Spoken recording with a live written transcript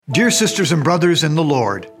Dear sisters and brothers in the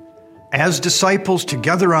Lord, as disciples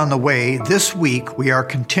together on the way, this week we are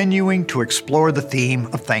continuing to explore the theme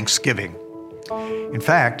of Thanksgiving. In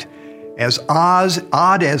fact, as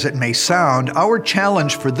odd as it may sound, our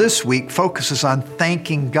challenge for this week focuses on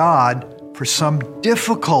thanking God for some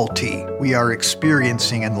difficulty we are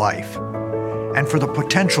experiencing in life and for the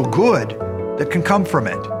potential good that can come from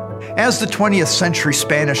it. As the 20th century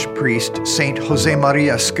Spanish priest Saint Jose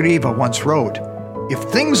Maria Escriva once wrote, "If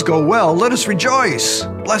things go well, let us rejoice,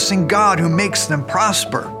 blessing God who makes them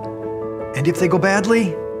prosper. And if they go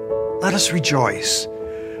badly, let us rejoice,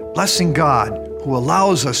 blessing God who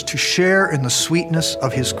allows us to share in the sweetness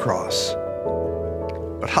of His cross."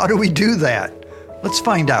 But how do we do that? Let's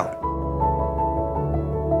find out.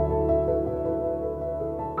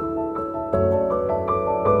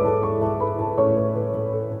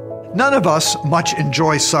 None of us much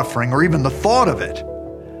enjoy suffering or even the thought of it.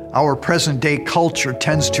 Our present-day culture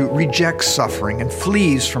tends to reject suffering and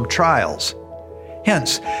flees from trials.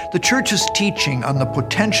 Hence, the Church's teaching on the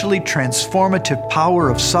potentially transformative power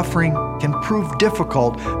of suffering can prove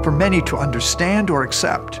difficult for many to understand or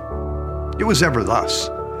accept. It was ever thus.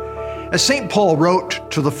 As St. Paul wrote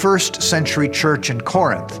to the first century church in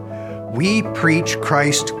Corinth, "We preach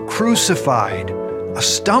Christ crucified, a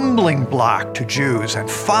stumbling block to Jews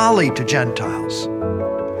and folly to Gentiles."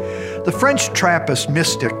 The French Trappist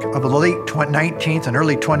mystic of the late 19th and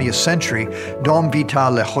early 20th century, Dom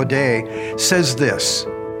Vital Le Jode, says this: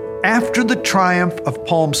 "After the triumph of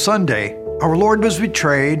Palm Sunday, our Lord was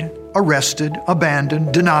betrayed, arrested,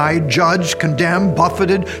 abandoned, denied, judged, condemned,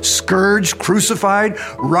 buffeted, scourged, crucified,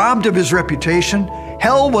 robbed of His reputation.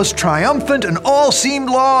 Hell was triumphant and all seemed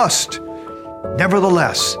lost.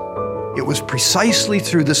 Nevertheless, it was precisely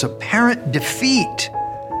through this apparent defeat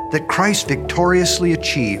that Christ victoriously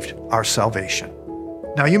achieved our salvation."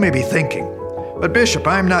 Now you may be thinking, "But Bishop,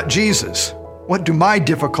 I'm not Jesus. What do my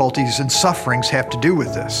difficulties and sufferings have to do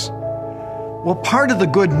with this?" Well, part of the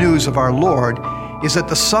good news of our Lord is that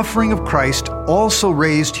the suffering of Christ also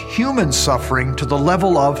raised human suffering to the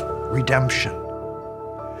level of redemption.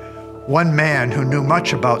 One man who knew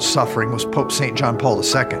much about suffering was Pope St. John Paul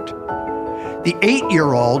II. The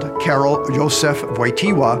 8-year-old Karol Józef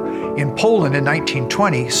Wojtyła in Poland in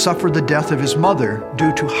 1920 suffered the death of his mother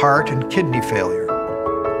due to heart and kidney failure.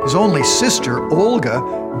 His only sister, Olga,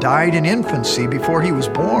 died in infancy before he was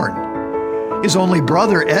born. His only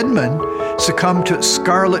brother, Edmund, succumbed to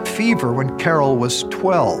scarlet fever when Karol was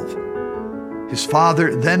 12. His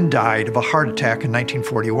father then died of a heart attack in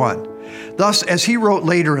 1941. Thus, as he wrote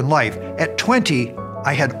later in life, "At 20,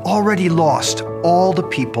 I had already lost all the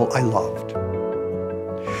people I loved."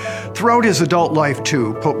 Throughout his adult life,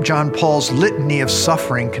 too, Pope John Paul's litany of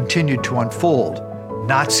suffering continued to unfold.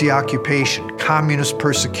 Nazi occupation, communist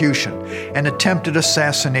persecution, and attempted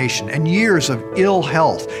assassination, and years of ill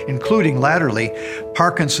health, including latterly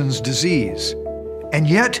Parkinson's disease. And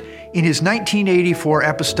yet, in his 1984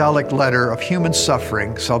 apostolic letter of human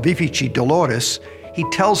suffering, Salvifici Doloris, he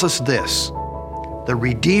tells us this: "The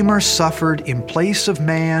Redeemer suffered in place of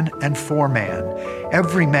man and for man.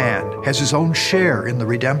 Every man has his own share in the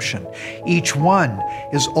redemption. Each one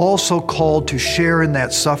is also called to share in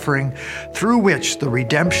that suffering through which the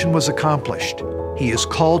redemption was accomplished. He is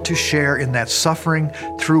called to share in that suffering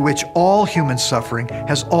through which all human suffering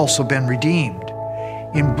has also been redeemed.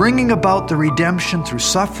 In bringing about the redemption through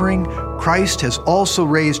suffering, Christ has also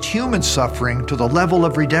raised human suffering to the level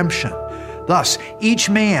of redemption. Thus, each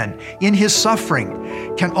man, in his suffering,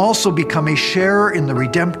 can also become a sharer in the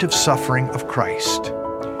redemptive suffering of Christ."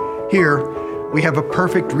 Here, we have a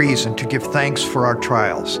perfect reason to give thanks for our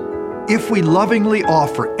trials. If we lovingly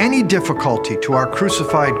offer any difficulty to our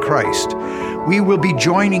crucified Christ, we will be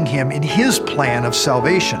joining Him in His plan of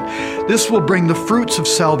salvation. This will bring the fruits of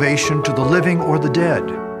salvation to the living or the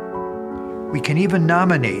dead. We can even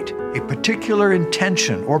nominate a particular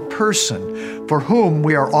intention or person for whom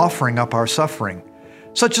we are offering up our suffering,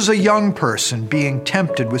 such as a young person being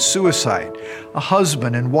tempted with suicide, a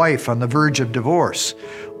husband and wife on the verge of divorce,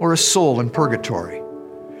 or a soul in purgatory.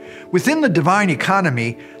 Within the divine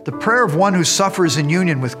economy, the prayer of one who suffers in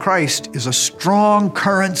union with Christ is a strong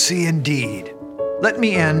currency indeed. Let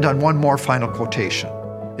me end on one more final quotation.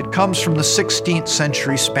 It comes from the 16th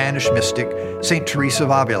century Spanish mystic, Saint Teresa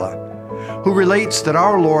of Avila, who relates that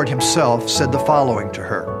our Lord Himself said the following to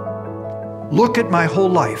her: "Look at my whole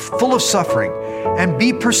life, full of suffering, and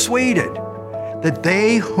be persuaded that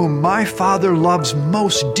they whom my Father loves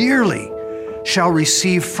most dearly shall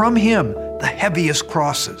receive from Him the heaviest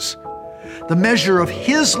crosses. The measure of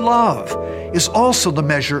His love is also the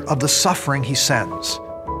measure of the suffering He sends."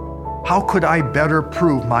 How could I better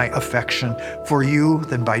prove my affection for you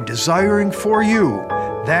than by desiring for you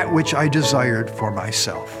that which I desired for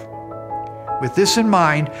myself? With this in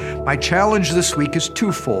mind, my challenge this week is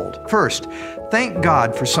twofold. First, thank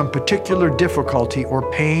God for some particular difficulty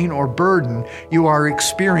or pain or burden you are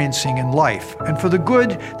experiencing in life and for the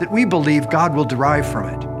good that we believe God will derive from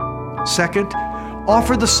it. Second,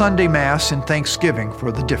 offer the Sunday Mass in thanksgiving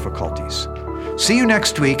for the difficulties. See you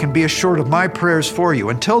next week, and be assured of my prayers for you.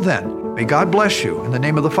 Until then, may God bless you in the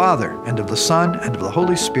name of the Father, and of the Son, and of the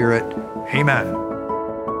Holy Spirit. Amen.